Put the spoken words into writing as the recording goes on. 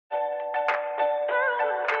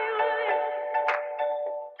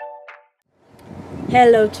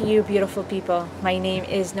Hello to you beautiful people. My name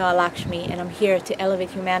is Noa Lakshmi and I'm here to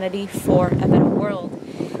elevate humanity for a better world.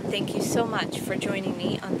 Thank you so much for joining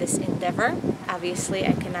me on this endeavor. Obviously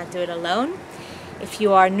I cannot do it alone. If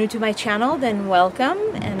you are new to my channel, then welcome,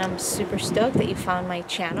 and I'm super stoked that you found my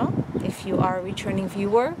channel. If you are a returning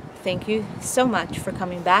viewer, thank you so much for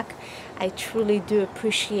coming back. I truly do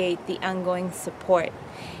appreciate the ongoing support,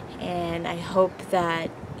 and I hope that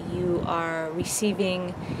you are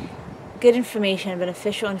receiving good information,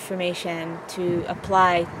 beneficial information to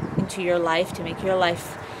apply into your life, to make your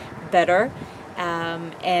life better,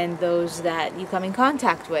 and those that you come in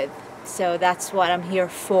contact with. So that's what I'm here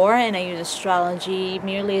for, and I use astrology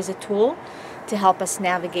merely as a tool to help us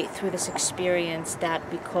navigate through this experience that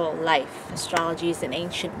we call life. Astrology is an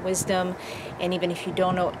ancient wisdom, and even if you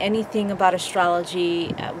don't know anything about astrology,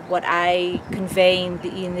 what I convey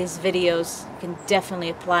in these videos can definitely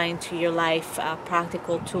apply into your life,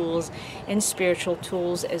 practical tools and spiritual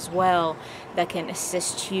tools as well that can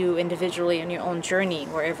assist you individually on your own journey,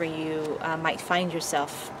 wherever you might find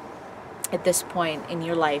yourself at this point in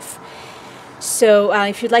your life. So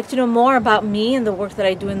if you'd like to know more about me and the work that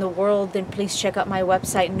I do in the world, then please check out my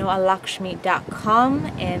website noalakshmi.com,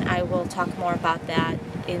 and I will talk more about that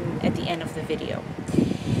at the end of the video.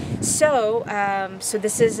 So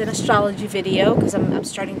this is an astrology video because I'm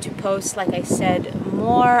starting to post, like I said,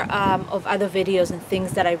 more of other videos and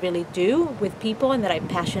things that I really do with people and that I'm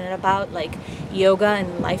passionate about, like yoga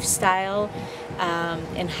and lifestyle,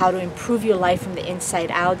 and how to improve your life from the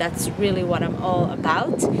inside out. That's really what I'm all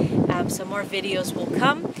about. So more videos will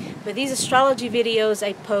come, but these astrology videos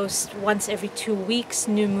I post once every 2 weeks,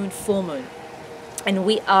 new moon, full moon. And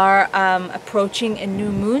we are approaching a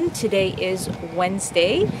new moon. Today is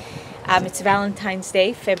Wednesday. It's Valentine's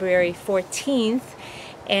Day, February 14th.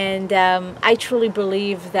 And I truly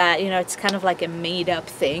believe that, you know, it's kind of like a made-up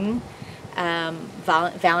thing,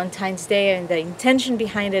 Valentine's Day, and the intention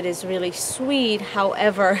behind it is really sweet.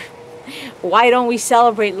 However, why don't we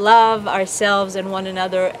celebrate love, ourselves, and one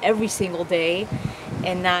another every single day,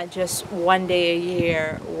 and not just one day a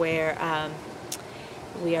year where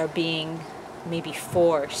we are being maybe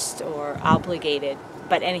forced or obligated.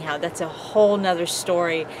 But anyhow, that's a whole nother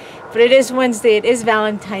story. But it is Wednesday, it is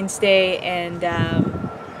Valentine's Day, and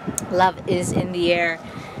love is in the air.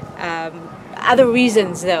 Other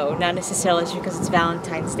reasons though, not necessarily just because it's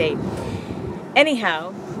Valentine's Day.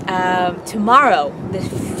 Anyhow, tomorrow, the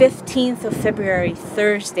 15th of February,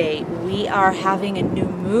 Thursday, we are having a new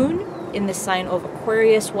moon in the sign of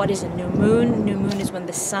Aquarius. What is a new moon? New moon is when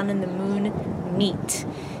the sun and the moon meet.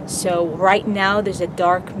 So right now there's a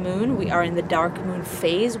dark moon. We are in the dark moon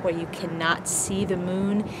phase where you cannot see the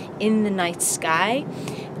moon in the night sky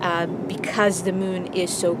because the moon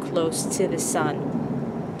is so close to the sun.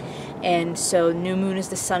 And so new moon is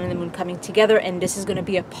the sun and the moon coming together, and this is going to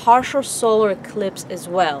be a partial solar eclipse as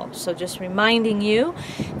well. So just reminding you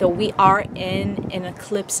that we are in an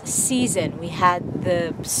eclipse season. We had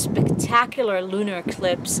the spectacular lunar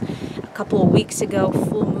eclipse a couple of weeks ago,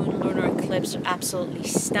 full moon lunar eclipse, absolutely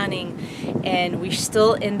stunning, and we're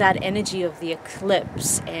still in that energy of the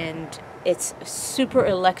eclipse, and it's super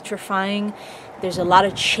electrifying. There's a lot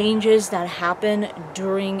of changes that happen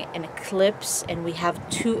during an eclipse, and we have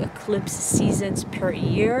 2 eclipse seasons per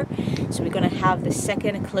year. So we're going to have the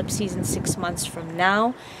second eclipse season 6 months from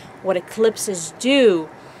now. What eclipses do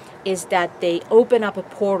is that they open up a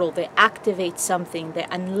portal, they activate something, they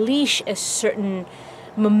unleash a certain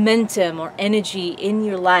momentum or energy in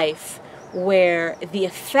your life, where the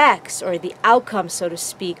effects or the outcome, so to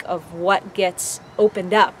speak, of what gets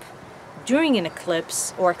opened up during an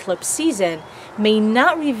eclipse or eclipse season may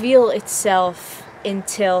not reveal itself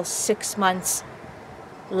until 6 months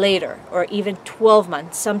later, or even 12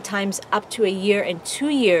 months, sometimes up to a year and 2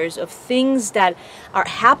 years of things that are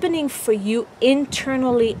happening for you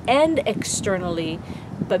internally and externally,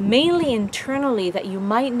 but mainly internally, that you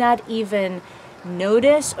might not even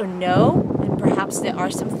notice or know. And perhaps there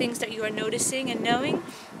are some things that you are noticing and knowing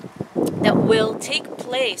that will take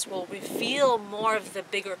place, will reveal more of the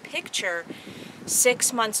bigger picture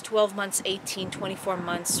 6 months, 12 months, 18, 24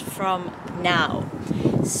 months from now.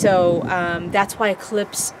 So that's why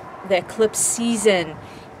the eclipse season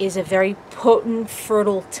is a very potent,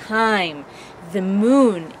 fertile time. The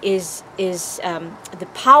moon the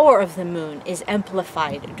power of the moon is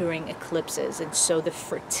amplified during eclipses, and so the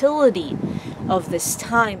fertility of this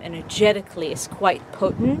time energetically is quite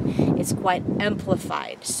potent, it's quite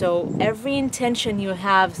amplified. So every intention you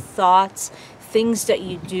have, thoughts, things that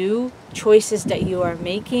you do, choices that you are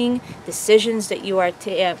making, decisions that you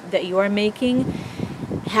are making,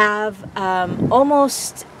 have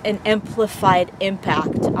almost an amplified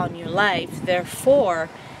impact on your life. Therefore,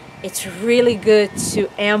 it's really good to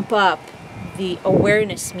amp up the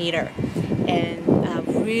awareness meter and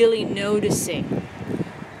really noticing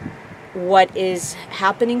what is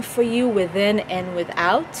happening for you within and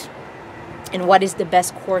without, and what is the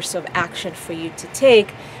best course of action for you to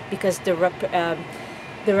take, because the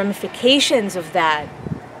ramifications of that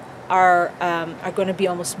are going to be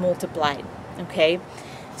almost multiplied. Okay,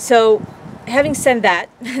 so having said that,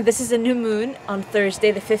 this is a new moon on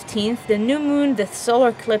Thursday the 15th. The new moon, the solar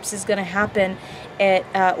eclipse, is going to happen at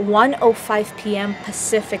 1:05 p.m.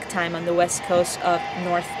 Pacific time on the west coast of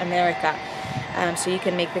North America. So you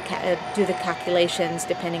can make do the calculations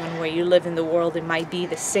depending on where you live in the world. It might be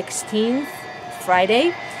the 16th,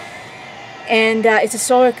 Friday. And it's a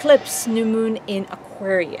solar eclipse, new moon in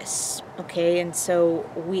Aquarius. Okay, and so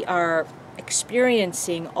we are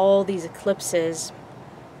experiencing all these eclipses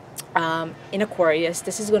in Aquarius.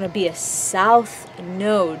 This is going to be a south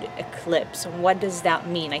node eclipse. And what does that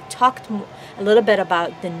mean? I talked a little bit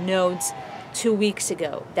about the nodes 2 weeks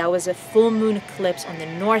ago. That was a full moon eclipse on the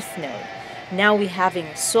north node. Now we're having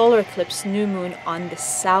a solar eclipse new moon on the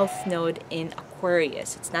south node in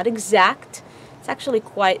Aquarius. It's not exact. It's actually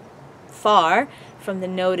quite far from the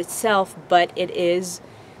node itself, but it is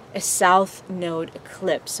a south node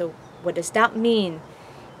eclipse. So what does that mean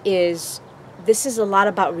is this is a lot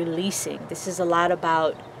about releasing. This is a lot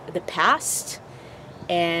about the past,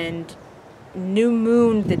 and new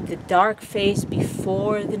moon, the dark phase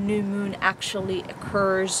before the new moon actually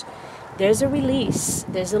occurs. There's a release,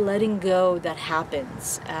 there's a letting go that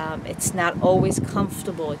happens. It's not always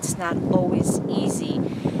comfortable, it's not always easy.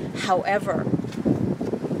 However,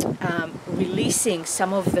 releasing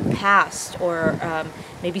some of the past, or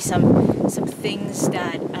maybe some things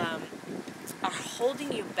that are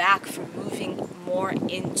holding you back from moving more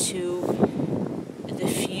into the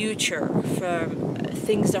future, from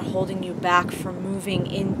things that are holding you back from moving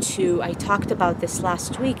into, I talked about this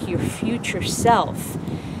last week, your future self.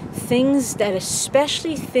 Things that,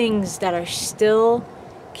 especially things that are still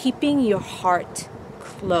keeping your heart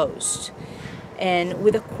closed. And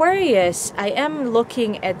with Aquarius, I am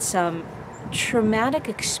looking at some traumatic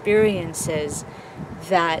experiences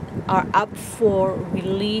that are up for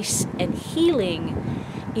release and healing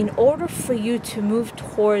in order for you to move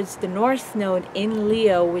towards the North Node in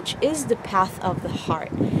Leo, which is the path of the heart,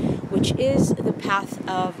 which is the path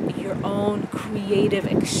of your own creative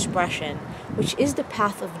expression, which is the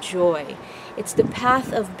path of joy. It's the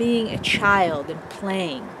path of being a child and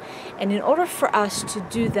playing. And in order for us to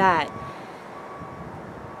do that,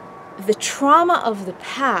 the trauma of the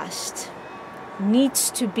past needs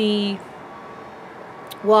to be,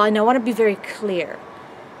 well, and I want to be very clear.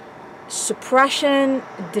 Suppression,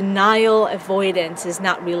 denial, avoidance is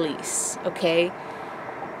not release, okay?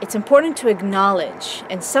 It's important to acknowledge,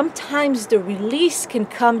 and sometimes the release can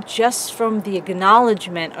come just from the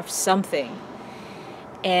acknowledgement of something.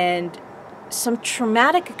 And some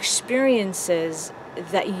traumatic experiences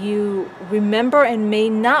that you remember and may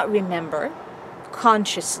not remember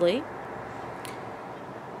consciously,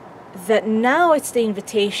 that now it's the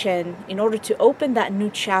invitation in order to open that new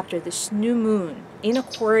chapter, this new moon in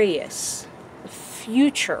Aquarius, the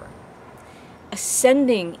future,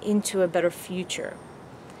 ascending into a better future.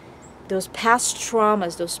 Those past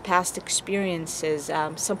traumas, those past experiences,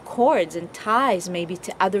 some cords and ties maybe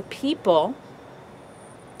to other people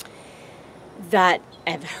that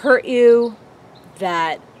have hurt you,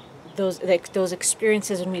 that those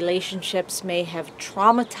experiences and relationships may have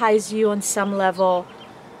traumatized you on some level.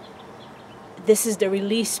 This is the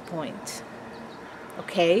release point,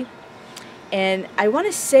 okay? And I want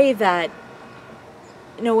to say that,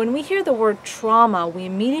 you know, when we hear the word trauma, we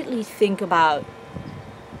immediately think about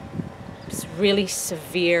really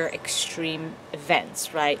severe, extreme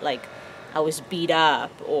events, right? Like I was beat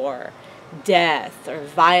up, or death, or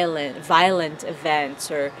violent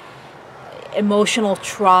events, or emotional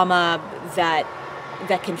trauma that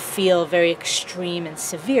can feel very extreme and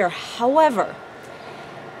severe. However,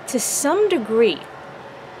 to some degree,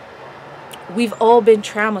 we've all been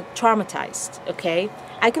traumatized, okay?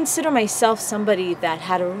 I consider myself somebody that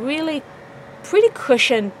had a really pretty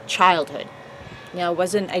cushioned childhood. You know,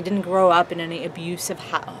 I didn't grow up in any abusive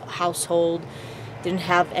household, didn't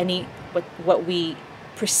have any what we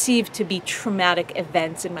perceive to be traumatic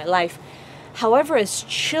events in my life. However, as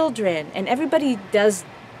children, and everybody is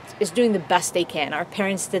doing the best they can. Our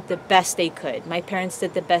parents did the best they could. My parents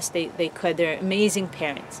did the best they could. They're amazing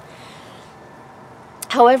parents.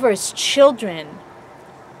 However, as children,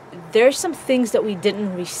 there's some things that we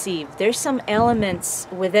didn't receive. There's some elements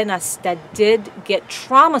within us that did get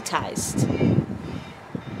traumatized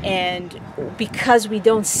And because we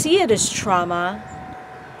don't see it as trauma,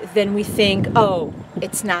 then we think, oh,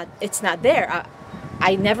 it's not there.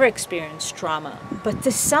 I never experienced trauma. But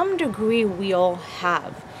to some degree, we all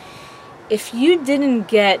have. If you didn't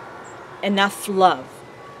get enough love,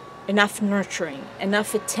 enough nurturing,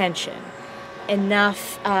 enough attention,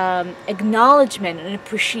 enough acknowledgement and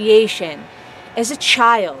appreciation as a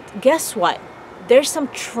child, guess what? There's some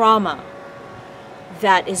trauma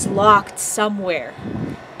that is locked somewhere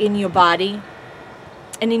in your body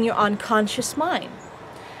and in your unconscious mind.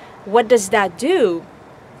 What does that do?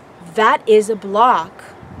 That is a block.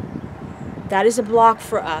 That is a block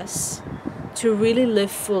for us to really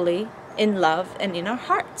live fully in love and in our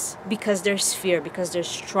hearts, because there's fear, because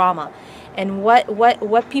there's trauma. And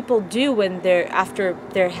what people do when after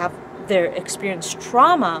they're experienced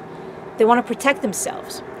trauma, they want to protect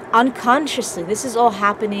themselves unconsciously. This is all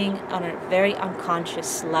happening on a very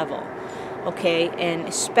unconscious level, okay? And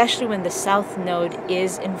especially when the South Node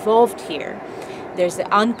is involved here, there's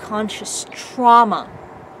the unconscious trauma.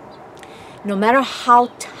 No matter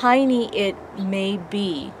how tiny it may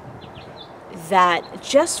be, that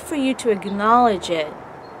just for you to acknowledge it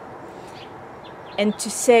and to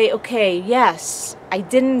say, okay, yes, I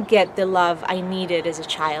didn't get the love I needed as a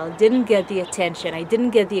child, I didn't get the attention, I didn't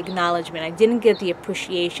get the acknowledgement, I didn't get the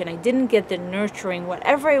appreciation, I didn't get the nurturing,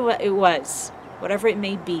 whatever it was, whatever it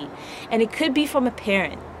may be. And it could be from a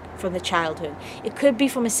parent, from the childhood. It could be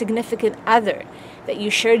from a significant other that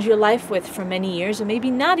you shared your life with for many years, or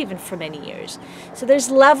maybe not even for many years. So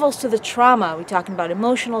there's levels to the trauma. We're talking about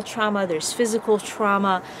emotional trauma, there's physical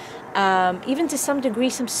trauma, even to some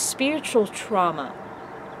degree some spiritual trauma,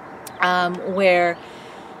 where,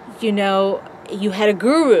 you know, you had a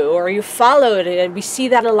guru or you followed it. And we see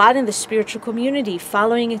that a lot in the spiritual community,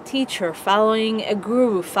 following a teacher, following a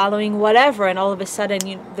guru, following whatever, and all of a sudden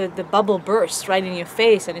the bubble bursts right in your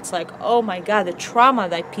face, and it's like, oh my God, the trauma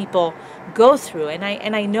that people go through. And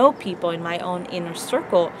I know people in my own inner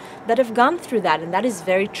circle that have gone through that, and that is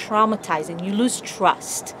very traumatizing. You lose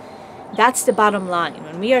trust. That's the bottom line.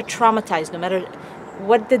 When we are traumatized, no matter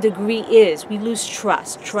what the degree is, we lose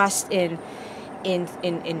trust. Trust in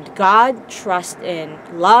God, trust in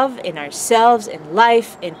love, in ourselves, in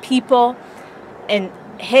life, in people. And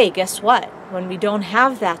hey, guess what? When we don't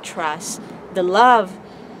have that trust, the love,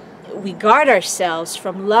 we guard ourselves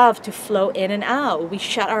from love to flow in and out. We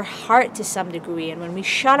shut our heart to some degree. And when we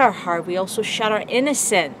shut our heart, we also shut our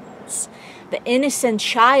innocence. The innocent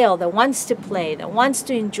child that wants to play, that wants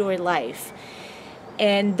to enjoy life.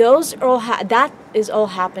 And those are all that is all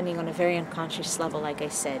happening on a very unconscious level, like I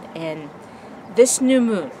said. And this new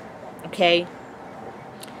moon, okay,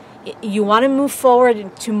 you want to move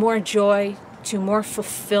forward to more joy, to more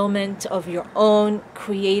fulfillment of your own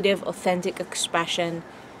creative, authentic expression,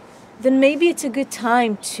 then maybe it's a good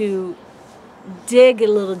time to dig a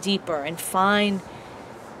little deeper and find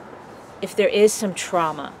if there is some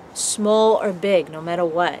trauma, small or big, no matter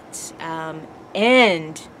what,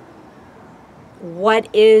 and what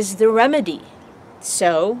is the remedy.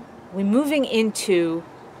 So we're moving into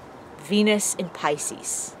Venus in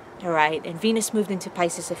Pisces, all right? And Venus moved into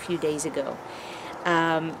Pisces a few days ago.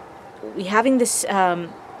 We're having this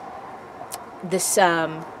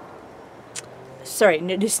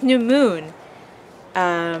new moon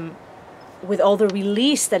with all the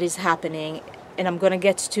release that is happening. And I'm going to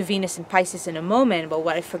get to Venus in Pisces in a moment, but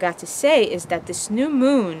what I forgot to say is that this new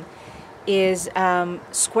moon is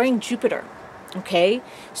squaring Jupiter, okay?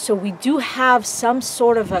 So we do have some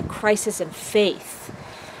sort of a crisis in faith.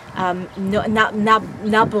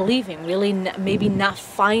 Not believing, really, maybe not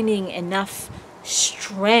finding enough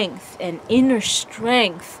strength and inner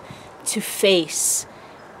strength to face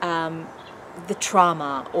the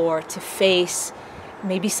trauma, or to face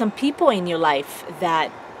maybe some people in your life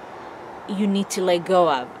that you need to let go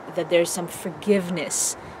of, that there's some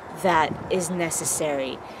forgiveness that is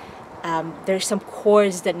necessary. There's some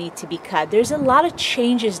cords that need to be cut. There's a lot of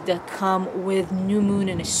changes that come with new moon,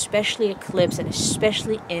 and especially eclipse, and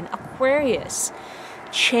especially in Aquarius.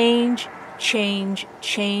 Change,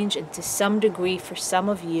 and to some degree, for some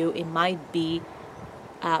of you, it might be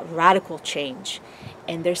radical change.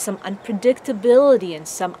 And there's some unpredictability and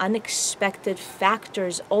some unexpected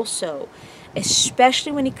factors also,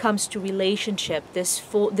 especially when it comes to relationship.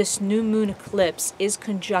 This new moon eclipse is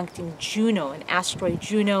conjuncting Juno, an asteroid.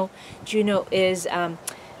 Juno is an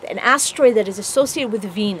asteroid that is associated with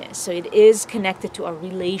Venus, so it is connected to our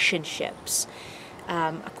relationships.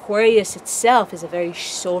 Aquarius itself is a very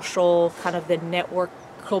social, kind of the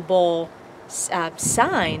networkable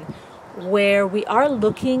sign, where we are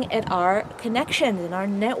looking at our connections and our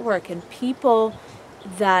network and people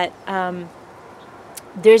that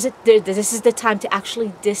this is the time to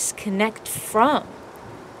actually disconnect from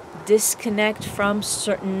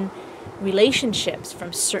certain relationships,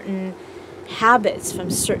 from certain habits,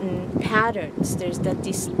 from certain patterns. There's that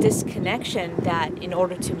disconnection that, in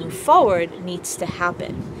order to move forward, needs to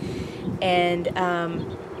happen. And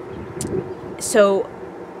so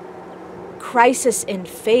crisis in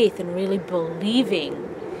faith and really believing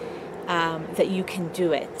that you can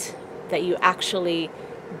do it, that you actually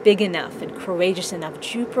big enough and courageous enough.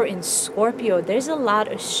 Jupiter in Scorpio, there's a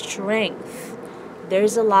lot of strength.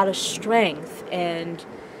 There's a lot of strength. And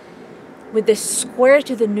with this square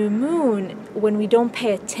to the new moon, when we don't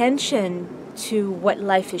pay attention to what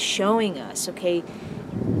life is showing us, okay,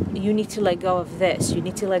 you need to let go of this. You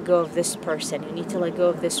need to let go of this person. You need to let go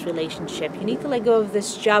of this relationship. You need to let go of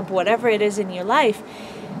this job, whatever it is in your life,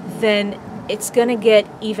 then it's going to get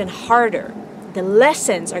even harder. The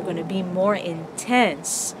lessons are going to be more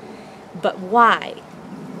intense. But why?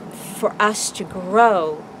 For us to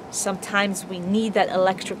grow, sometimes we need that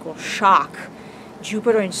electrical shock.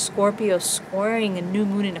 Jupiter in Scorpio squaring a new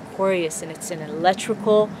moon in Aquarius, and it's an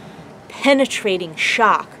electrical, penetrating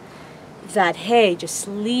shock that, hey, just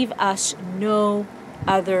leave us no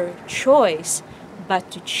other choice but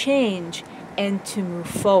to change and to move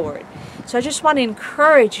forward. So I just want to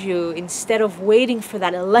encourage you, instead of waiting for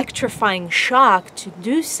that electrifying shock, to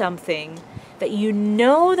do something that you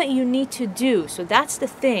know that you need to do. So that's the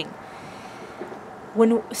thing.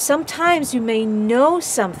 When sometimes you may know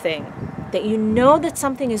something, that you know that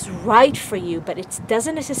something is right for you, but it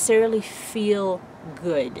doesn't necessarily feel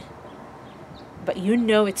good. But you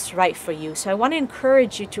know it's right for you. So I want to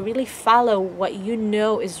encourage you to really follow what you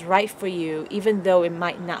know is right for you, even though it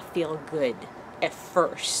might not feel good at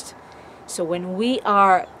first. So when we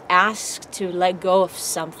are asked to let go of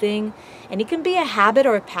something, and it can be a habit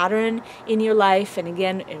or a pattern in your life, and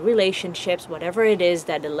again, in relationships, whatever it is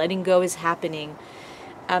that the letting go is happening,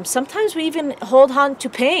 sometimes we even hold on to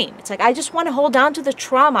pain. It's like, I just want to hold on to the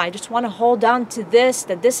trauma. I just want to hold on to this,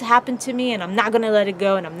 that this happened to me, and I'm not going to let it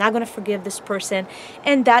go, and I'm not going to forgive this person.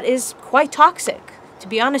 And that is quite toxic, to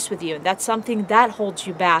be honest with you. And that's something that holds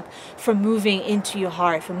you back from moving into your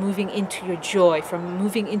heart, from moving into your joy, from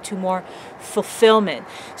moving into more fulfillment.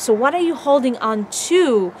 So what are you holding on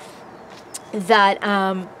to that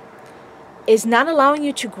is not allowing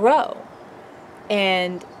you to grow?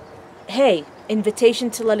 And hey, invitation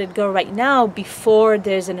to let it go right now before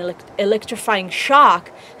there's an electrifying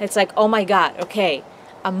shock. It's like, oh my God, okay,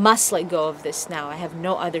 I must let go of this now. I have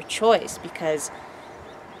no other choice, because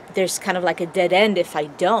there's kind of like a dead end if I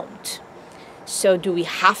don't. So do we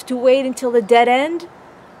have to wait until the dead end?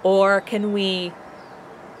 Or can we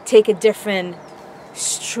take a different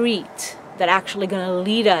street that actually going to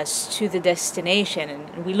lead us to the destination?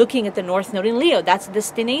 And we're looking at the North Node in Leo. That's the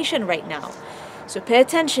destination right now. So pay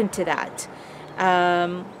attention to that.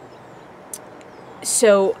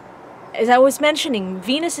 So as I was mentioning,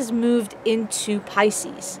 Venus has moved into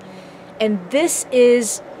Pisces. And this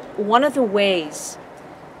is one of the ways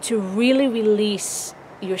to really release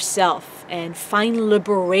yourself and find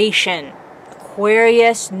liberation.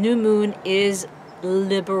 Aquarius new moon is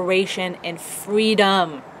liberation and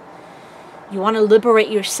freedom. You want to liberate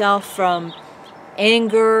yourself from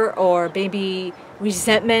anger or maybe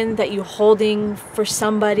resentment that you're holding for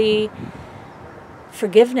somebody.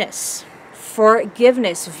 Forgiveness.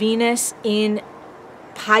 Venus in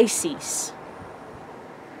Pisces.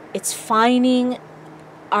 It's finding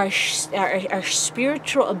our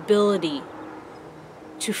spiritual ability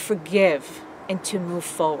to forgive and to move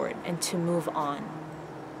forward and to move on.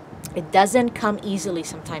 It doesn't come easily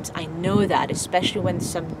sometimes. I know that, especially when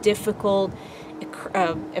some difficult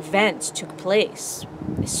events took place,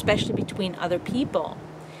 especially between other people.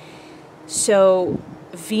 So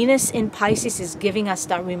Venus in Pisces is giving us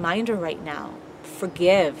that reminder right now.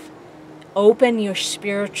 Forgive. Open your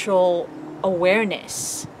spiritual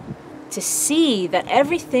awareness to see that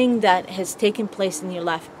everything that has taken place in your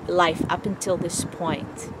life up until this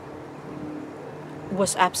point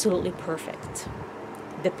was absolutely perfect.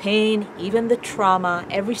 The pain, even the trauma,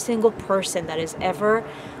 every single person that has ever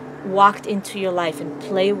walked into your life and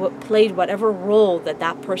played whatever role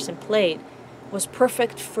that person played was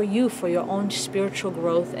perfect for you, for your own spiritual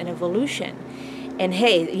growth and evolution. And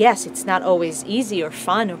hey, yes, it's not always easy or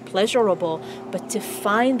fun or pleasurable, but to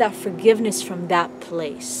find that forgiveness from that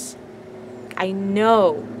place. I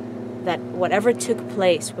know that whatever took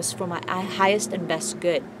place was for my highest and best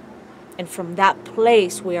good. And from that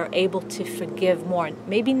place, we are able to forgive more.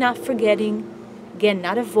 Maybe not forgetting, again,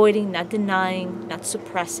 not avoiding, not denying, not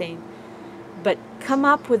suppressing, but come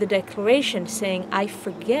up with a declaration saying, I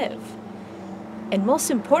forgive. And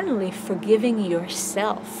most importantly, forgiving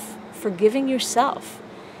yourself. Forgiving yourself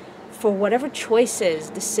for whatever choices,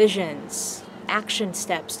 decisions, action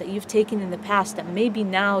steps that you've taken in the past that maybe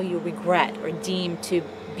now you regret or deem to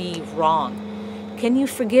be wrong. Can you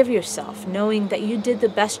forgive yourself, knowing that you did the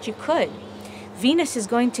best you could? Venus is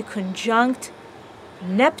going to conjunct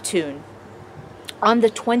Neptune on the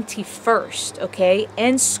 21st, okay,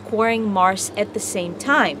 and squaring Mars at the same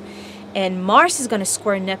time. And Mars is going to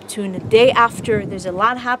square Neptune the day after. There's a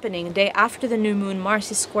lot happening. The day after the new moon, Mars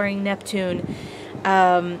is squaring Neptune.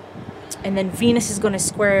 And then Venus is going to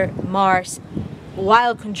square Mars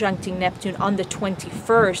while conjuncting Neptune on the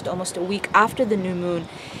 21st, almost a week after the new moon.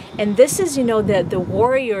 And this is, you know, the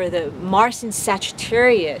warrior, the Mars in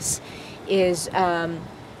Sagittarius is,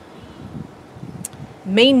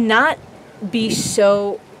 may not be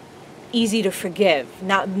so easy to forgive,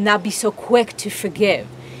 not be so quick to forgive.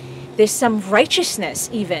 There's some righteousness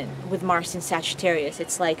even with Mars in Sagittarius.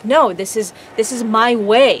 It's like, no, this is my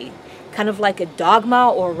way. Kind of like a dogma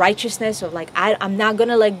or righteousness, or like I'm not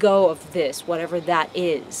gonna let go of this, whatever that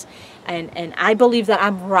is, and I believe that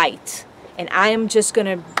I'm right, and I am just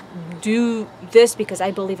gonna do this because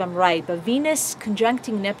I believe I'm right. But Venus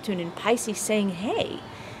conjuncting Neptune in Pisces saying, hey,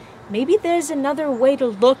 maybe there's another way to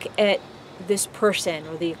look at this person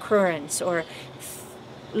or the occurrence, or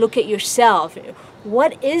look at yourself.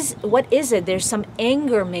 What is it? There's some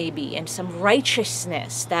anger maybe and some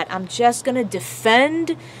righteousness that I'm just gonna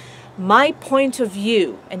defend my point of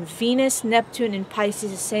view. And Venus, Neptune in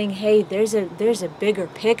Pisces is saying, hey, there's a bigger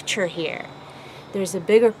picture here. There's a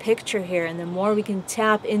bigger picture here, and the more we can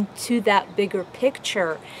tap into that bigger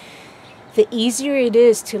picture, the easier it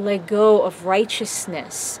is to let go of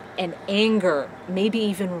righteousness and anger, maybe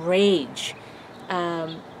even rage.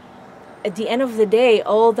 At the end of the day,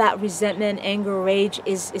 all that resentment, anger, rage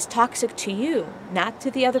is toxic to you, not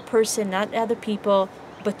to the other person, not other people,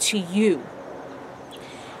 but to you.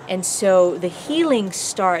 And so the healing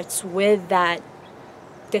starts with that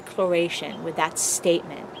declaration, with that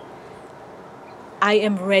statement. I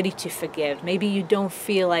am ready to forgive. Maybe you don't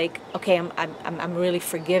feel like, okay, I'm really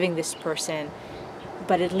forgiving this person,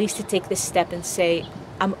 but at least to take this step and say,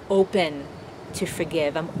 I'm open to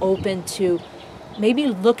forgive. I'm open to maybe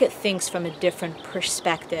look at things from a different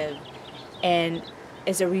perspective, and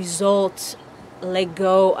as a result, let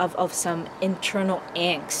go of some internal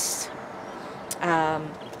angst.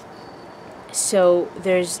 So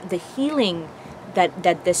there's the healing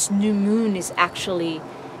that this new moon is actually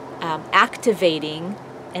activating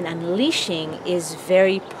and unleashing is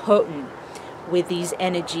very potent with these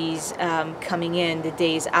energies coming in the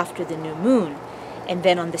days after the new moon. And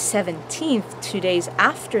then on the 17th, 2 days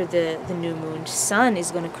after the new moon, Sun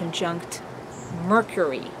is going to conjunct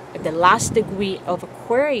Mercury at the last degree of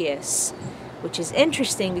Aquarius, which is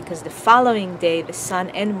interesting because the following day, the Sun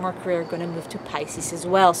and Mercury are going to move to Pisces as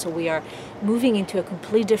well. So we are moving into a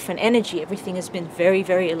completely different energy. Everything has been very,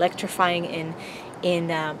 very electrifying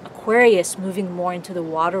in Aquarius, moving more into the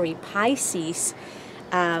watery Pisces.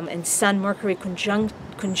 And Sun-Mercury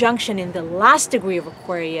conjunction in the last degree of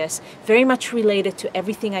Aquarius, very much related to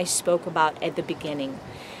everything I spoke about at the beginning.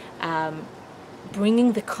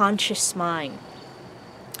 Bringing the conscious mind,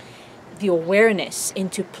 the awareness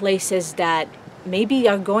into places that maybe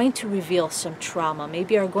are going to reveal some trauma,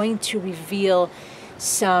 maybe are going to reveal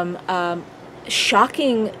some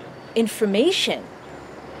shocking information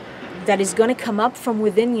that is going to come up from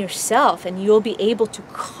within yourself, and you'll be able to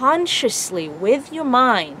consciously, with your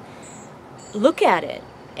mind, look at it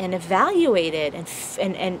and evaluate it and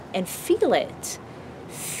feel it.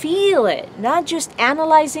 Feel it, not just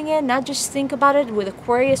analyzing it, not just think about it. With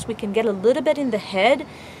Aquarius, we can get a little bit in the head,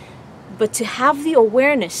 but to have the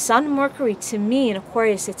awareness. Sun, Mercury, to me in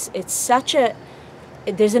Aquarius, it's such a,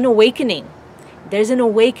 there's an awakening. There's an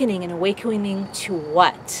awakening to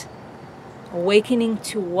what? Awakening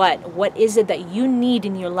to what? What is it that you need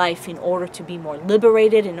in your life in order to be more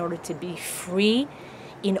liberated, in order to be free,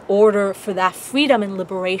 in order for that freedom and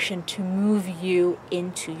liberation to move you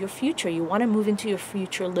into your future? You want to move into your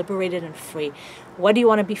future liberated and free. What do you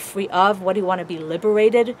want to be free of? What do you want to be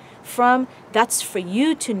liberated from? That's for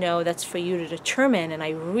you to know. That's for you to determine. And I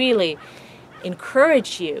really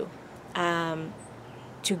encourage you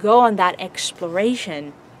to go on that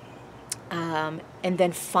exploration, and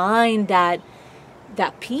then find that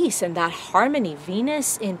peace and that harmony.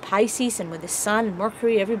 Venus in Pisces, and with the Sun and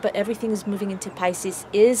Mercury, everything is moving into Pisces,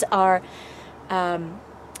 is our,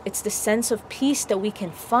 it's the sense of peace that we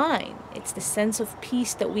can find. It's the sense of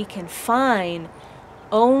peace that we can find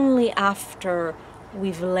only after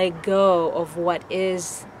we've let go of what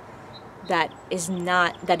is, that is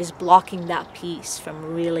blocking that peace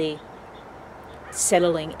from really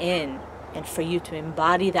settling in, and for you to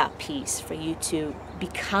embody that peace, for you to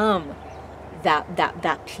become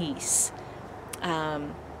that peace,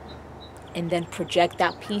 and then project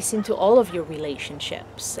that peace into all of your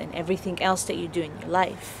relationships and everything else that you do in your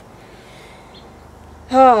life.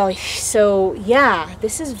 Oh, so yeah,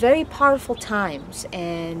 this is very powerful times,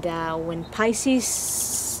 and when Pisces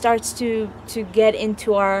starts to get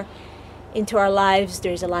into our lives,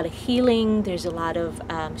 there's a lot of healing, there's a lot of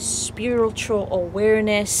spiritual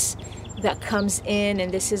awareness that comes in,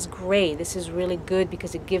 and this is great. This is really good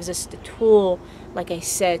because it gives us the tool, like I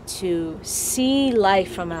said, to see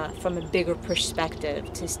life from a bigger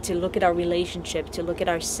perspective, to look at our relationship, to look at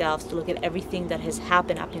ourselves, to look at everything that has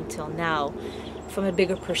happened up until now from a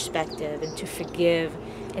bigger perspective, and to forgive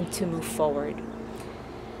and to move forward.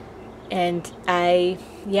 And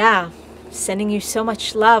sending you so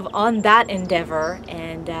much love on that endeavor,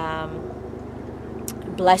 and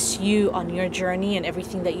bless you on your journey and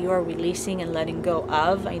everything that you are releasing and letting go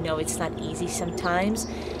of. I know it's not easy sometimes,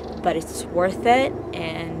 but it's worth it,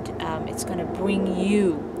 and it's going to bring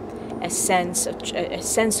you a sense of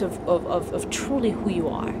truly who you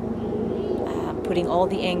are. Putting all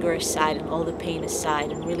the anger aside and all the pain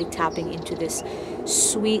aside, and really tapping into this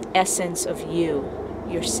sweet essence of you,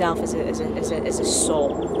 yourself as a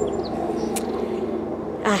soul.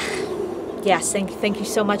 Yes, thank you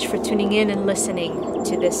so much for tuning in and listening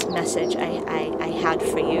to this message I had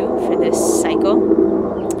for you for this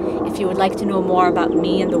cycle. If you would like to know more about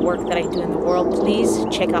me and the work that I do in the world, please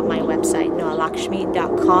check out my website,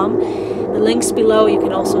 noalakshmi.com. The links below. You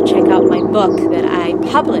can also check out my book that I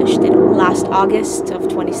published in last August of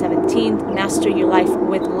 2017, Master Your Life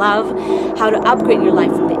with Love, How to Upgrade Your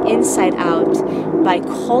Life from the Inside Out by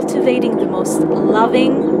cultivating the most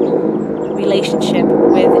loving relationship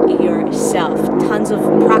with yourself. Tons of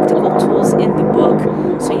practical tools in the book,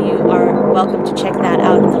 so you are welcome to check that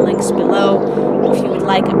out in the links below. If you would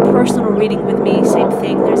like a personal reading with me, same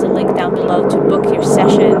thing, there's a link down below to book your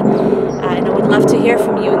session. And I would love to hear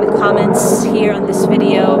from you in the comments here on this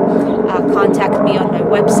video. Contact me on my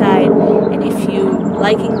website, and if you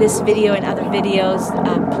liking this video and other videos,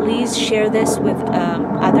 please share this with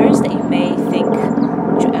others that you may think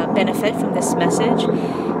benefit from this message.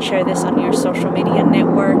 Share this on your social media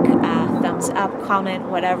network, thumbs up, comment,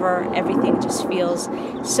 whatever. Everything just feels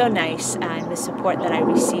so nice, and the support that I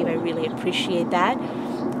receive, I really appreciate that.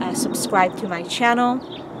 Subscribe to my channel,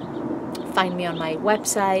 find me on my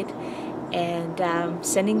website, and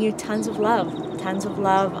sending you tons of love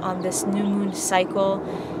on this new moon cycle.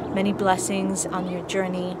 Many blessings on your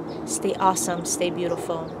journey. Stay awesome, stay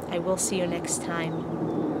beautiful. I will see you next time.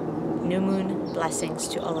 New moon blessings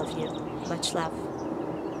to all of you. Much love.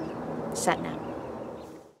 Satnam.